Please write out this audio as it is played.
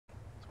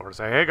Or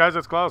say, hey guys,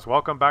 it's Klaus.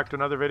 Welcome back to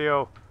another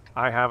video.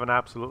 I have an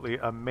absolutely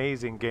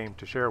amazing game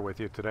to share with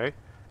you today,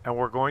 and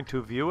we're going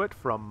to view it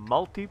from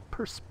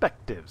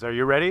multi-perspectives. Are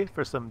you ready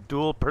for some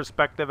dual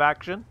perspective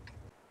action?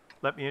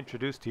 Let me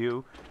introduce to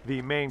you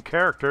the main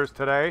characters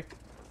today.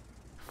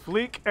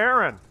 Fleek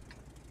Aaron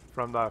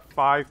from the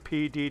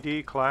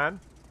 5PDD clan.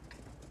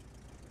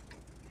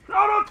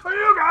 Shout out to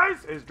you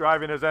guys! Is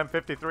driving his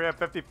M53,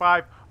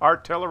 M55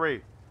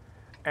 artillery.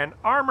 And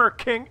Armor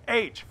King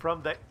H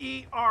from the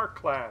ER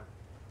clan.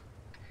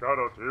 Shout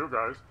out to you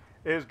guys.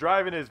 Is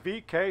driving his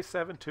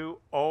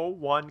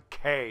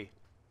VK7201K.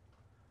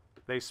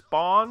 They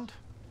spawned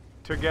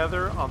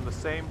together on the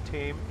same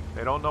team.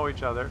 They don't know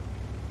each other.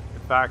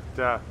 In fact,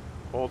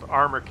 old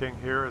Armor King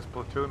here is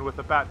platooned with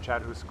the Bat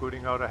Chat who's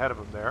scooting out ahead of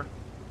him there.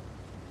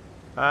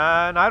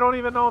 And I don't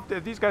even know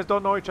if these guys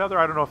don't know each other.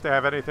 I don't know if they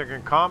have anything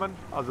in common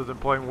other than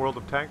playing World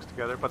of Tanks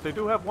together. But they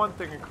do have one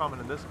thing in common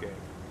in this game.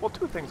 Well,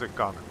 two things in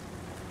common.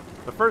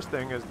 The first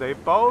thing is they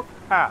both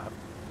have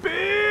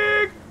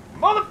big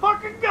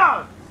motherfucking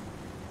guns!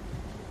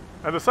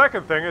 And the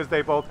second thing is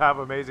they both have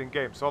amazing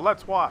games. So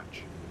let's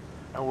watch.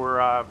 And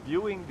we're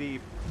viewing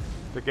the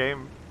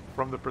game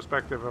from the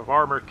perspective of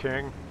Armor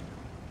King,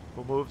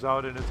 who moves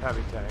out in his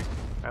heavy tank.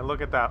 And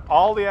look at that.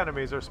 All the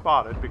enemies are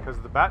spotted because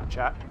the Bat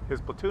Chat, his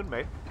platoon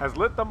mate, has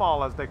lit them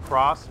all as they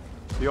cross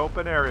the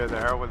open area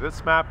there. Well,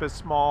 this map is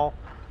small,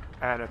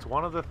 and it's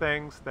one of the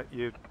things that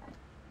you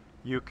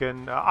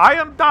can... I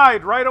am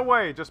died right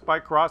away just by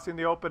crossing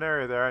the open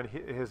area there, and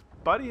his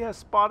buddy has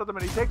spotted them,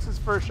 and he takes his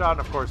first shot and,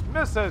 of course,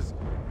 misses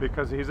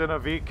because he's in a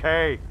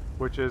VK,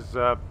 which is...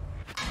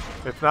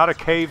 it's not a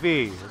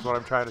KV, is what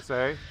I'm trying to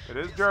say. It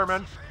is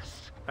German,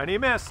 and he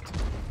missed.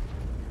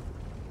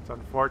 It's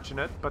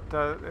unfortunate, but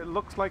it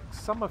looks like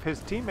some of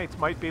his teammates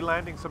might be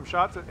landing some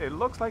shots. It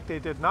looks like they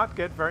did not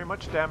get very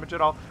much damage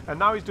at all, and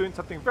now he's doing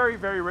something very,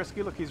 very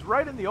risky. Look, he's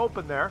right in the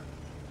open there.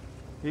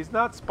 He's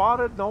not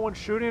spotted. No one's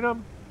shooting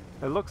him.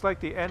 It looks like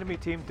the enemy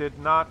team did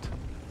not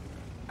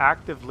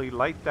actively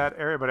light that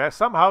area, but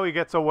somehow he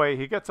gets away.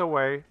 He gets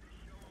away.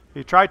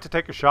 He tried to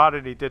take a shot,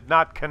 and he did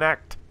not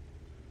connect.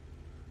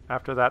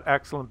 After that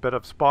excellent bit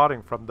of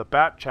spotting from the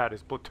Bat Chat,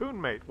 his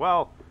platoon mate.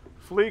 Well,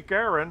 Fleek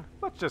Aaron,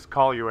 let's just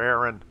call you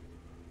Aaron,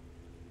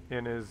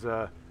 in his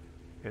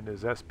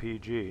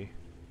SPG.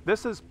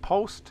 This is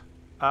post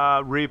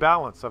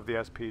rebalance of the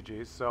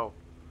SPGs, so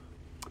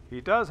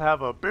he does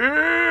have a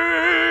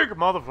big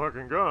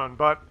motherfucking gun,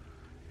 but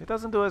it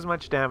doesn't do as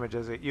much damage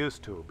as it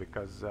used to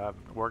because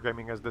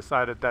Wargaming has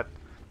decided that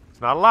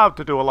it's not allowed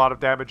to do a lot of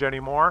damage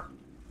anymore.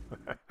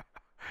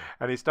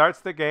 And he starts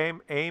the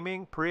game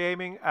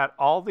pre-aiming at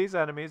all these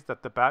enemies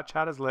that the Bat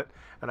Chat has lit.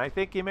 And I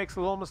think he makes a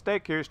little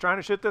mistake here. He's trying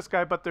to shoot this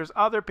guy, but there's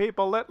other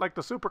people lit like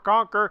the Super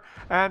Conqueror.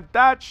 And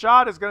that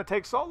shot is going to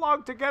take so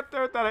long to get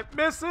there that it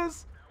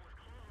misses.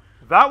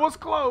 That was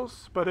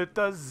close, but it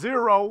does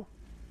 0.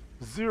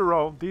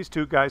 These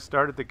two guys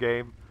started the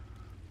game.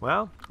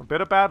 Well, a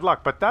bit of bad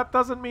luck, but that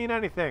doesn't mean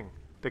anything.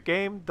 The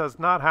game does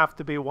not have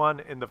to be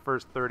won in the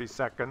first 30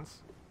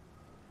 seconds.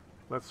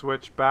 Let's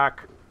switch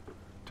back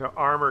to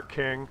Armor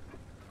King.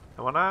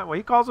 And well,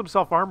 he calls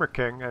himself Armor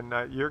King,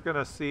 and you're going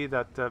to see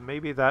that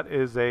maybe that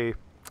is a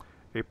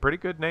pretty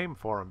good name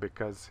for him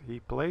because he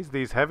plays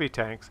these heavy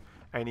tanks,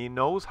 and he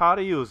knows how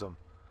to use them.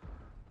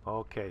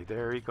 Okay,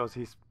 there he goes.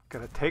 He's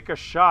going to take a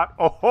shot.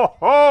 Oh, ho,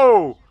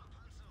 ho!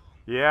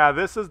 Yeah,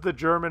 this is the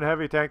German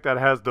heavy tank that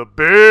has the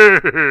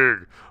big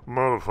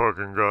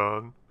motherfucking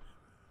gun.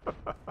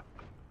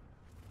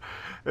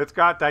 It's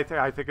got, I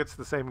think it's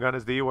the same gun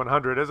as the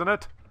E100, isn't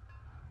it?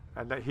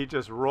 And that he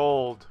just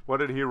rolled. What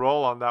did he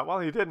roll on that? Well,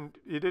 he didn't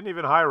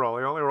even high roll.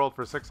 He only rolled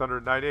for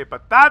 698.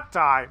 But that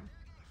time,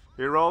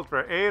 he rolled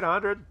for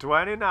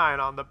 829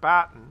 on the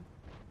patent.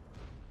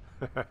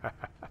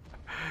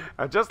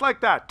 And just like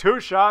that, 2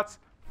 shots,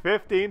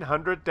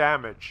 1,500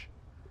 damage.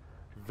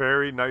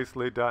 Very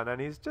nicely done. And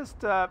he's just,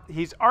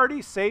 he's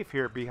already safe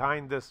here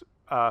behind this,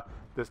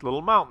 this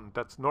little mountain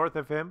that's north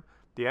of him.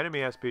 The enemy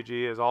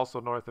SPG is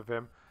also north of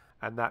him.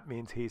 And that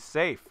means he's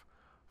safe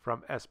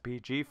from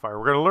SPG fire.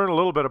 We're going to learn a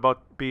little bit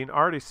about being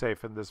already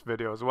safe in this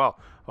video as well.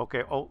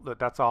 Okay, oh,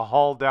 that's a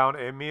hull down.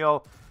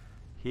 Emil,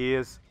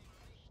 he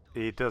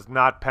does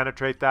not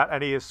penetrate that,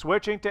 and he is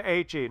switching to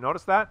HE.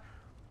 Notice that?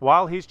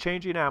 While he's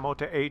changing ammo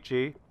to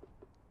HE,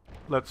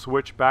 let's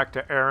switch back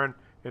to Aaron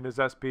in his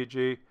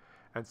SPG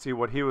and see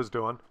what he was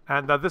doing.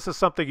 And this is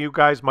something you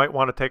guys might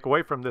want to take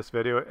away from this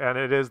video, and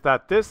it is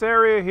that this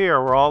area here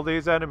where all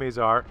these enemies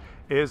are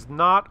is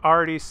not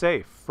already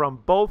safe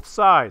from both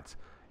sides.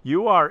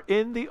 You are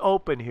in the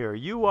open here.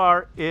 You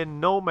are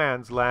in no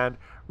man's land,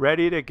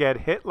 ready to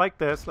get hit like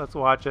this. Let's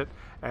watch it.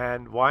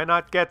 And why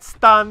not get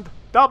stunned?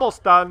 Double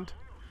stunned.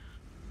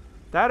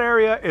 That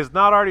area is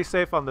not already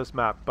safe on this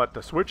map, but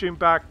the switching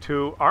back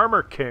to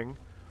Armor King,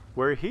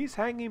 where he's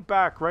hanging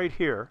back right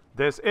here,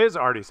 this is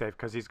already safe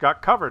because he's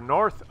got cover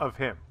north of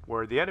him,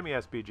 where the enemy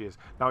SPG is.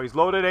 Now he's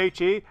loaded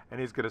HE,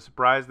 and he's going to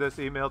surprise this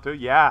Emil too.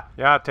 Yeah,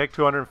 take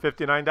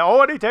 259 down.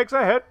 Oh, and he takes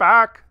a hit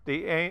back.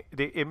 The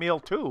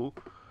Emil 2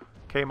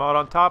 came out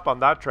on top on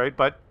that trade,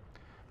 but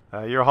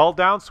You're hull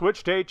down,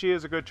 switch to HE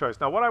is a good choice.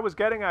 Now, what I was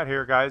getting at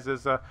here, guys,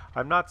 is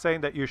I'm not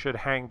saying that you should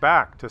hang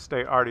back to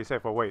stay already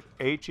safe. Oh, wait,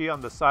 HE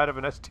on the side of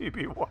an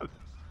STB-1.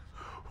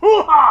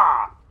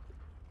 Hoo-ha!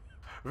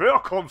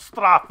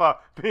 Willkommensstrafe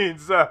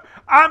means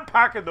I'm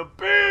packing the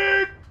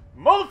big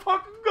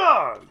motherfucking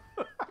gun.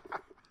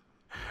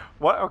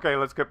 What? Okay,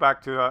 let's get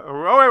back to...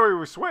 oh, wait,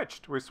 we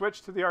switched. We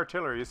switched to the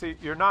artillery. You see,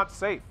 you're not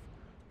safe.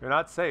 You're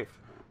not safe.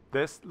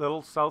 This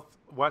little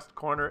southwest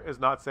corner is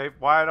not safe.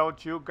 Why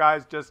don't you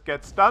guys just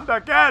get stunned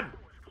again?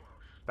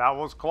 That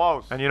was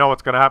close. And you know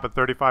what's going to happen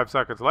 35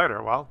 seconds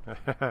later? Well,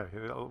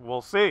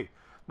 we'll see.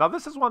 Now,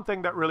 this is one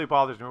thing that really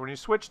bothers me. When you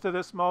switch to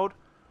this mode,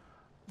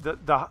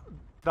 the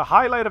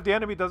highlight of the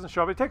enemy doesn't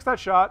show up. He takes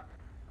that shot,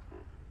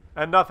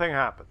 and nothing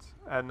happens.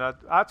 And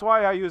that's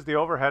why I use the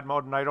overhead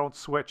mode, and I don't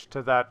switch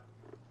to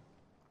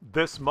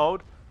this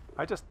mode.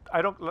 I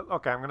don't,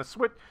 okay, I'm going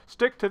to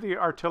stick to the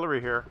artillery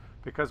here,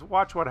 because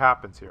watch what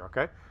happens here,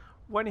 okay?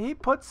 When he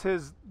puts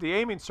the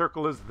aiming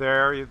circle is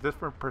there, a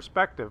different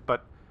perspective,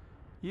 but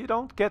you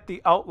don't get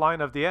the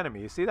outline of the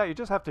enemy. You see that? You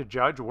just have to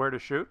judge where to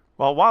shoot.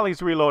 Well, while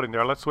he's reloading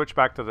there, let's switch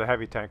back to the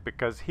heavy tank,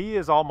 because he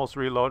is almost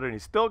reloaded, and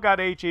he's still got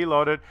HE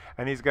loaded,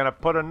 and he's going to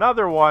put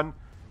another one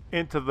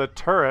into the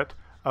turret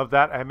of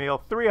that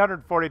Emil.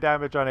 340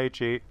 damage on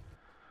HE.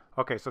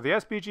 Okay, so the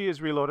SPG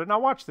is reloaded. Now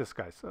watch this,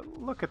 guys.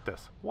 Look at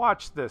this.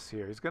 Watch this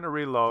here. He's going to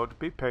reload.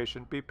 Be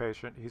patient. Be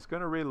patient. He's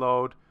going to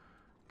reload.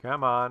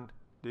 Come on.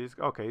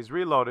 Okay, he's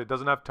reloaded.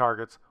 Doesn't have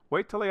targets.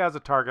 Wait till he has a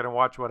target and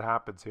watch what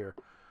happens here.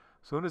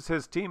 As soon as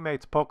his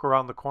teammates poke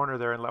around the corner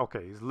there, and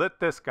okay, he's lit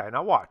this guy.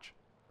 Now watch.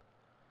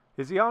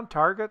 Is he on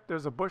target?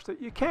 There's a bush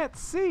that you can't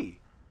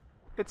see.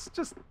 It's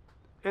just...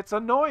 it's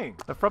annoying.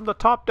 From the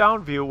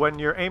top-down view, when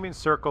your aiming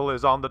circle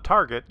is on the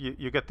target,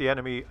 you get the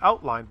enemy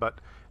outline, but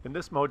in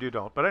this mode you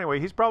don't. But anyway,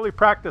 he's probably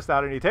practiced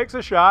that, and he takes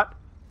a shot.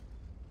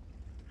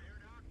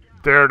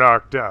 They're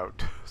knocked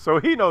out. So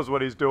he knows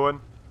what he's doing.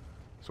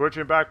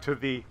 Switching back to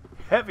the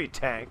heavy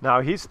tank.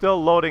 Now, he's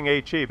still loading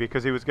HE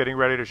because he was getting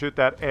ready to shoot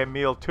that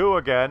Emil 2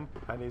 again,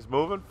 and he's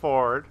moving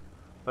forward.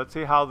 Let's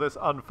see how this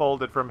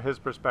unfolded from his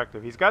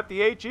perspective. He's got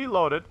the HE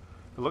loaded.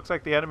 It looks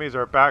like the enemies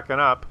are backing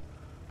up,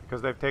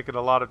 because they've taken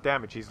a lot of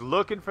damage. He's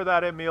looking for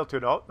that Emil 2.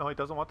 No, he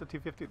doesn't want the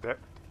T-50. There.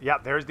 Yeah,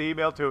 there's the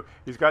Emil 2.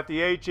 He's got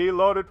the HE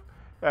loaded,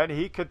 and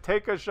he could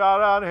take a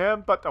shot on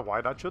him, but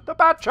why not shoot the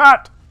bat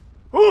shot?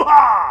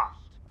 Hoo-ha!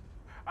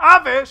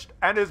 Avished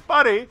and his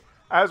buddy,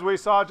 as we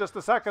saw just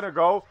a second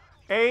ago,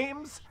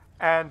 aims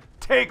and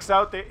takes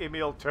out the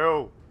Emil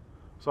 2.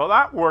 So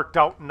that worked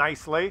out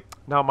nicely.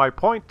 Now, my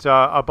point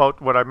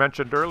about what I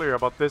mentioned earlier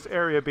about this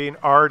area being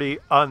already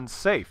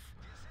unsafe.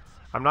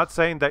 I'm not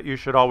saying that you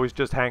should always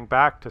just hang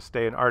back to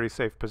stay in already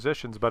safe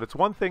positions, but it's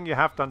one thing you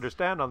have to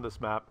understand on this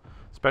map,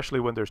 especially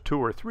when there's 2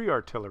 or 3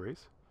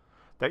 artilleries,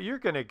 that you're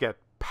going to get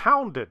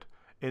pounded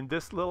in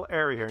this little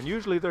area here. And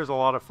usually there's a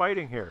lot of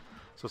fighting here.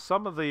 So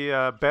some of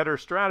the better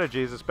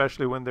strategies,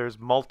 especially when there's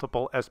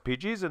multiple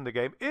SPGs in the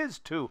game, is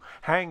to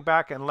hang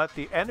back and let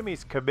the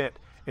enemies commit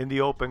in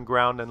the open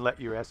ground and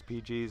let your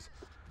SPGs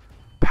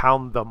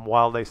pound them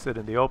while they sit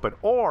in the open.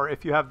 Or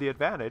if you have the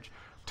advantage,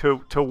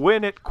 to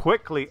win it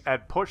quickly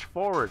and push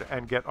forward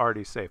and get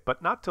already safe,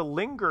 but not to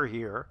linger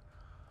here,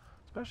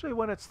 especially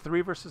when it's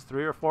 3 versus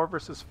 3 or 4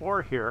 versus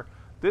 4 here.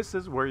 This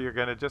is where you're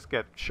going to just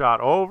get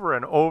shot over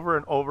and over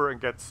and over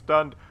and get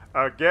stunned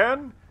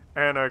again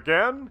and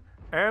again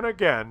and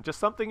again. Just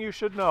something you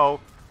should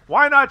know.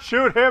 Why not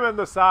shoot him in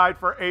the side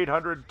for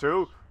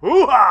 802?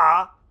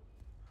 Hoo-ha!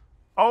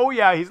 Oh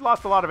yeah, he's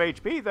lost a lot of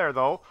HP there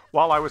though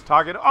while I was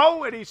talking.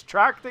 Oh, and he's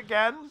tracked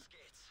again.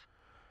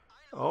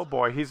 Oh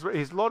boy, he's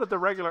loaded the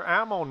regular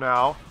ammo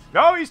now.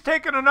 No, he's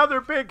taking another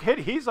big hit.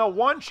 He's a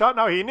one-shot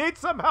now. He needs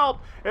some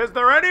help. Is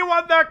there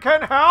anyone that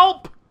can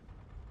help?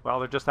 Well,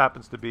 there just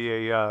happens to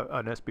be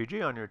an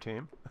SPG on your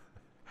team.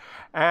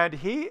 And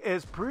he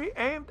is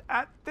pre-aimed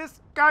at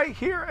this guy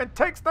here and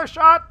takes the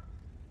shot.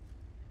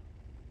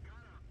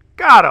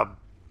 Got him.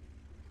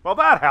 Well,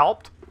 that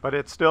helped. But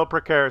it's still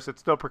precarious. It's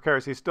still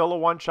precarious. He's still a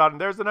one-shot.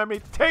 And there's an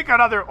enemy. Take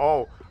another.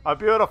 Oh, a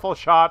beautiful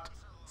shot.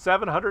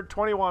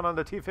 721 on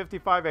the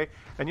T-55A.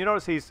 And you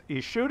notice he's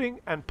shooting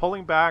and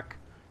pulling back.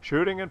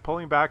 Shooting and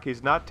pulling back.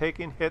 He's not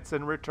taking hits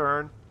in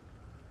return.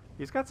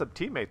 He's got some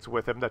teammates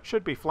with him that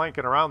should be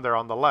flanking around there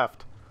on the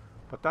left.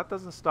 But that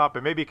doesn't stop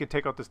him. Maybe he can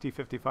take out this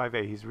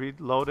T-55A. He's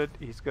reloaded.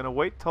 He's going to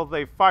wait till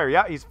they fire.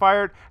 Yeah, he's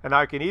fired. And now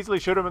I can easily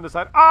shoot him in the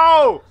side.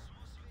 Oh!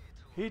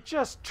 He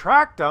just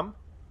tracked him.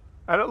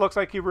 And it looks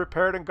like he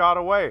repaired and got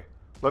away.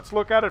 Let's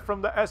look at it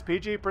from the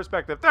SPG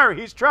perspective. There,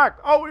 he's tracked.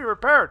 Oh, he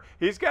repaired.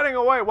 He's getting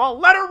away. Well,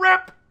 let her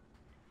rip!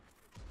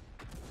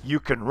 You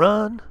can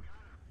run,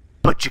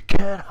 but you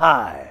can't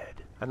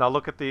hide. And now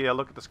look at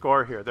the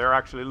score here. They're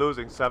actually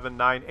losing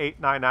 7-9,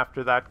 8-9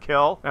 after that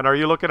kill. And are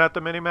you looking at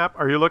the minimap?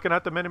 Are you looking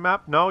at the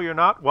minimap? No, you're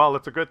not? Well,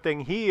 it's a good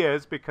thing he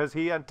is, because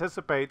he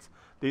anticipates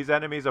these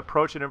enemies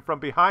approaching him from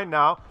behind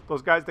now.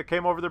 Those guys that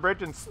came over the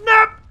bridge and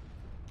snap!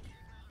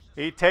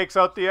 He takes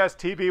out the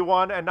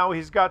STB-1, and now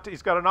he's got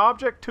an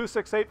object,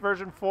 268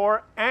 version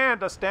 4,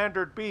 and a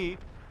standard B.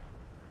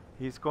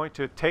 He's going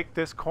to take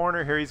this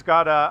corner here. He's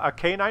got a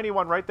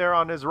K91 right there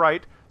on his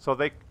right. So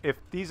if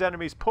these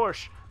enemies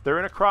push, they're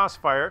in a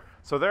crossfire.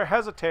 So they're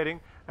hesitating.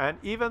 And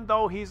even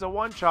though he's a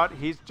one-shot,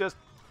 he's just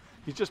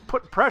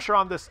putting pressure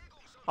on this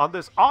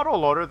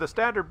autoloader, the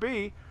standard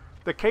B.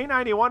 The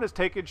K91 is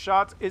taking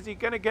shots. Is he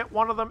going to get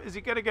one of them? Is he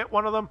going to get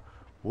one of them?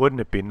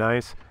 Wouldn't it be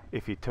nice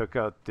if he took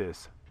out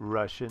this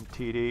Russian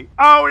TD?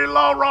 Oh, he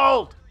low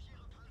rolled!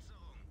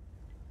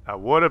 That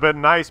would have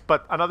been nice,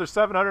 but another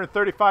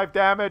 735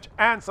 damage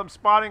and some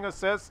spotting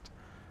assist.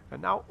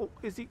 And now, oh,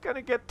 is he going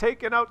to get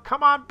taken out?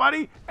 Come on,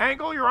 buddy.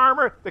 Angle your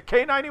armor. The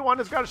K91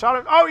 has got a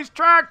shot. Oh, he's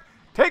tracked.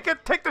 Take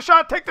it. Take the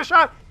shot. Take the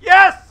shot.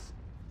 Yes!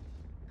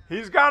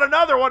 He's got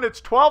another one. It's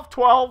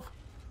 12-12.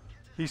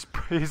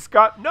 He's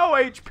got no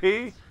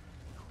HP.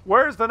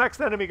 Where's the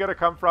next enemy going to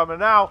come from? And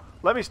now,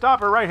 let me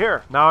stop it right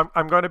here. Now,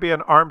 I'm going to be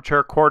an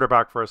armchair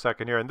quarterback for a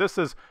second here. And this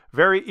is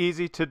very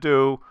easy to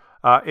do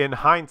in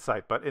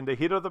hindsight. But in the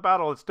heat of the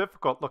battle, it's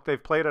difficult. Look,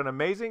 they've played an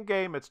amazing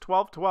game. It's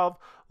 12-12.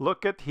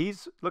 Look at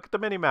the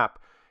minimap.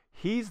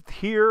 He's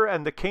here,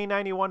 and the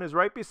K91 is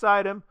right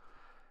beside him.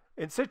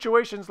 In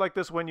situations like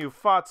this, when you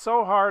fought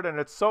so hard and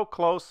it's so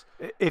close,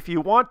 if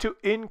you want to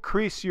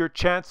increase your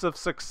chance of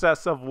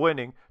success of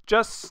winning,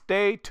 just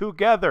stay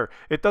together.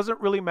 It doesn't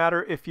really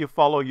matter if you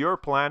follow your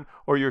plan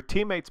or your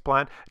teammate's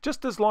plan.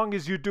 Just as long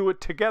as you do it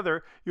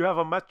together, you have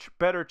a much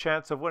better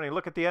chance of winning.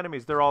 Look at the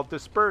enemies. They're all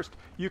dispersed.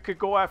 You could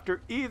go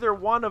after either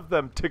one of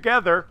them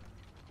together.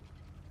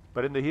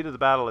 But in the heat of the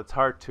battle, it's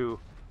hard to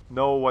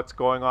know what's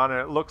going on,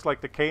 and it looks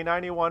like the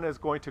K91 is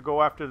going to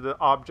go after the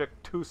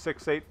Object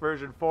 268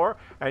 version 4,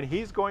 and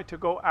he's going to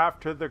go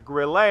after the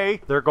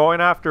Grillet. They're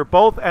going after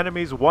both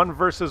enemies 1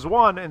 versus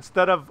 1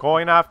 instead of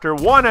going after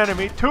one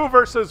enemy 2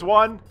 versus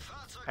 1,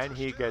 and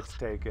he gets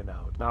taken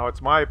out. Now,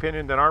 it's my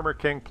opinion that Armor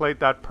King played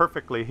that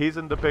perfectly. He's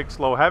in the big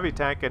slow heavy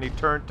tank, and he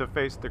turned to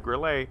face the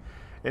Grillet.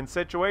 In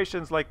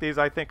situations like these,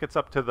 I think it's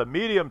up to the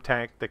medium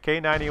tank, the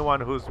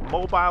K91, who's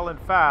mobile and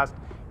fast.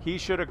 He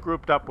should have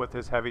grouped up with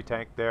his heavy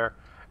tank there,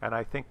 and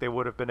I think they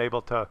would have been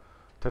able to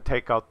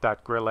take out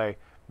that Grillet.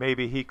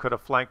 Maybe he could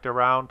have flanked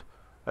around.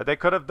 They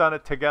could have done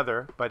it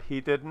together, but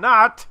he did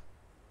not.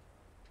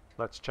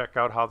 Let's check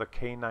out how the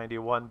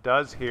K91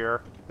 does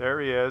here. There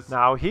he is.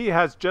 Now, he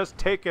has just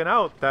taken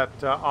out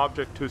that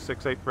Object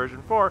 268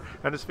 version 4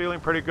 and is feeling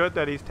pretty good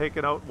that he's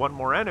taken out one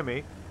more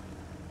enemy.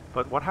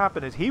 But what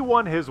happened is he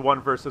won his 1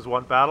 versus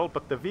 1 battle,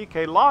 but the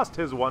VK lost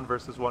his 1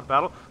 versus 1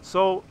 battle.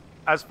 So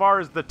as far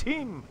as the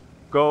team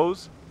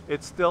goes,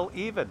 it's still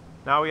even.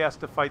 Now he has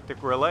to fight the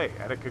Grillet,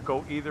 and it could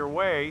go either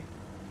way.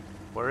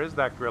 Where is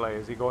that Grillet?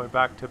 Is he going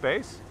back to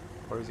base?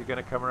 Or is he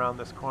going to come around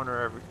this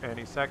corner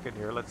any second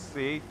here? Let's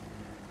see.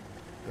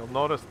 You'll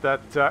notice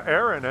that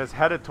Aaron is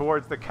headed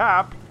towards the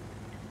cap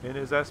in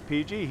his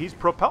SPG. He's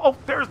propelled. Oh,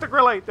 there's the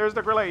Grillet. There's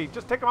the Grillet.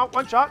 Just take him out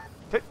one shot.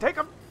 Take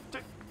him.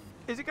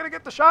 Is he going to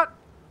get the shot?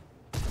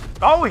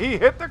 Oh, he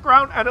hit the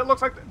ground, and it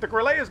looks like the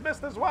Grillet is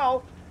missed as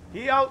well.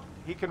 He out.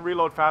 He can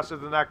reload faster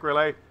than that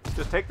Grillet.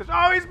 Just take the...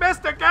 Oh, he's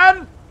missed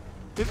again!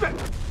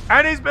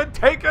 He's been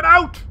taken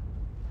out!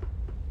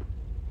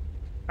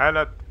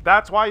 And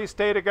that's why you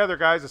stay together,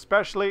 guys,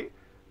 especially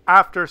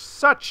after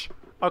such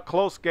a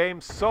close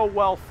game, so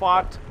well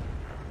fought.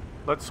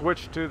 Let's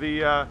switch to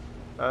the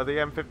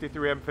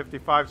M53,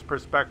 M55's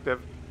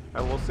perspective,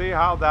 and we'll see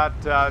how that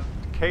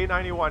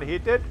K91, he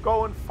did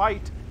go and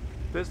fight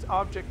this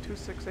Object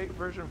 268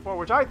 version 4,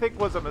 which I think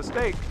was a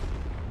mistake.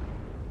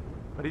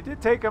 But he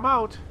did take him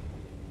out.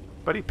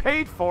 But he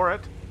paid for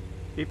it.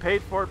 He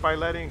paid for it by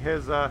letting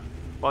his...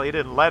 well, he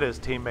didn't let his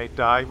teammate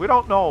die. We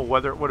don't know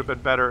whether it would have been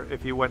better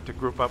if he went to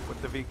group up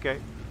with the VK.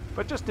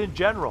 But just in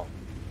general,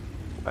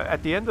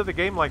 at the end of the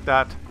game like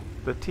that,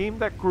 the team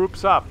that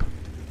groups up,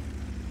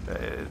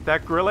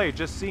 that Grillet,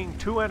 just seeing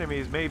 2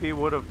 enemies maybe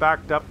would have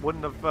backed up,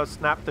 wouldn't have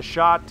snapped the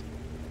shot.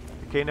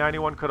 The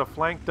K91 could have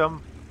flanked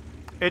them.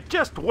 It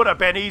just would have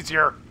been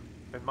easier,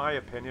 in my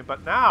opinion.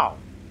 But now,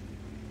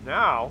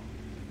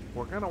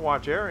 we're going to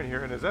watch Aaron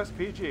here in his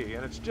SPG,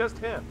 and it's just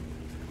him.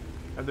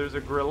 And there's a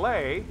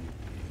Grillet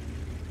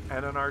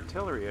and an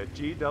artillery, a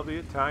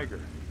GW Tiger,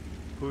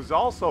 who's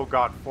also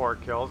got 4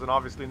 kills and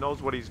obviously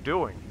knows what he's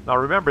doing. Now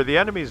remember, the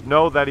enemies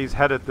know that he's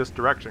headed this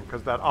direction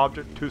because that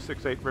Object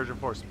 268 version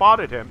 4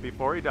 spotted him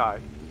before he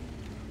died.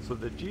 So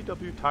the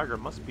GW Tiger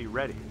must be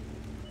ready.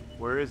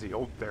 Where is he?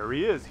 Oh, there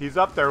he is. He's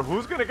up there.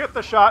 Who's going to get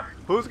the shot?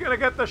 Who's going to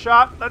get the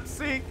shot? Let's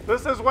see.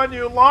 This is when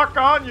you lock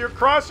on, you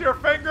cross your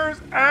fingers,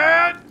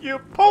 and you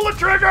pull the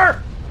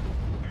trigger.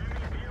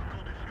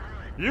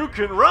 You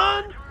can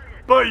run,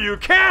 but you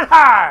can't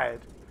hide.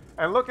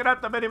 And looking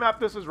at the minimap,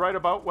 this is right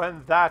about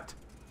when that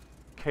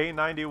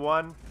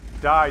K91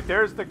 died.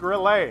 There's the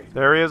Grillet.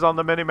 There he is on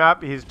the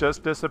minimap. He's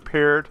just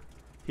disappeared.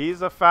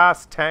 He's a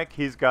fast tank.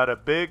 He's got a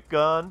big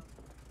gun.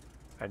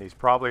 And he's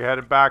probably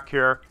headed back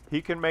here. He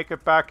can make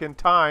it back in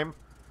time.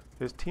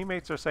 His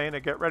teammates are saying to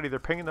get ready. They're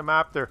pinging the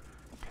map. They're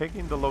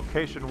pinging the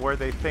location where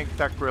they think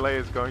that Grillet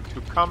is going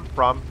to come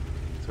from.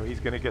 So he's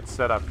going to get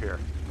set up here.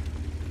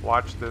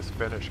 Watch this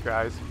finish,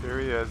 guys. Here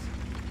he is.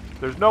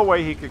 There's no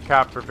way he could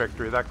cap for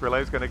victory. That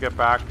Grillet's going to get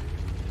back.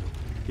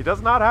 He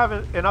does not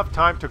have enough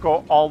time to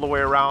go all the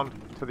way around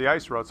to the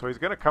ice road, so he's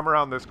going to come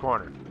around this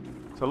corner.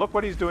 So look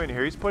what he's doing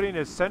here. He's putting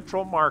his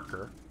central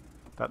marker,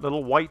 that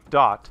little white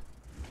dot,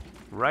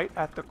 right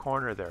at the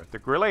corner there. The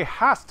grillet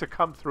has to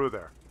come through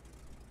there.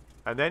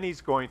 And then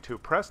he's going to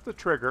press the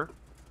trigger,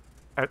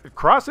 and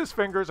cross his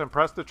fingers and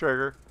press the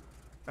trigger,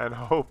 and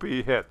hope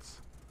he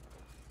hits.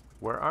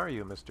 Where are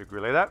you, Mr.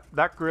 Grillet?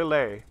 That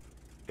grillet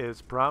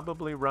is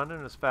probably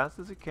running as fast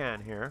as he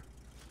can here.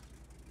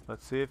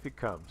 Let's see if he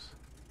comes.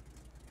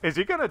 Is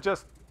he going to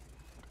just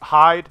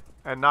hide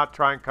and not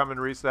try and come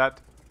and reset?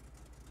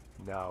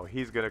 No,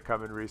 he's going to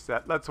come and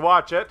reset. Let's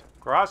watch it.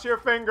 Cross your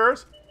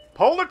fingers.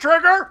 Pull the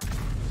trigger.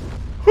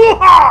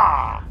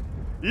 Hoo-ha!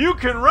 You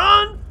can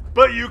run,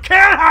 but you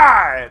can't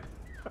hide.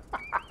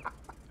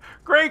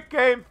 Great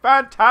game.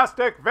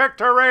 Fantastic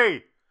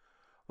victory.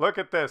 Look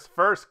at this.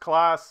 First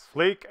class.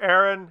 Fleek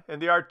Aaron in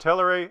the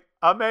artillery.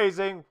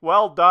 Amazing.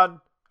 Well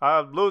done.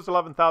 Lose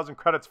 11,000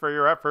 credits for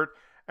your effort.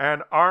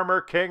 And Armor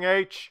King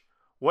H.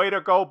 Way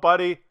to go,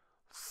 buddy.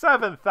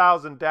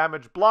 7,000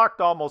 damage. Blocked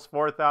almost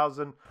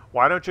 4,000.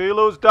 Why don't you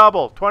lose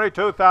double?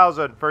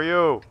 22,000 for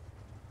you.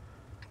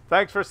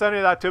 Thanks for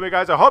sending that to me,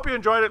 guys. I hope you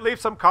enjoyed it.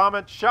 Leave some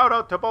comments. Shout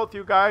out to both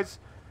you guys.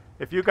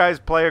 If you guys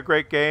play a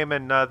great game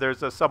and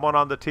there's someone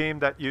on the team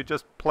that you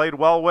just played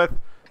well with,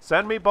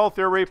 send me both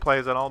your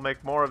replays and I'll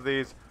make more of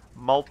these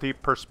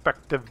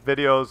multi-perspective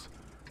videos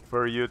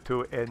for you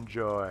to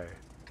enjoy.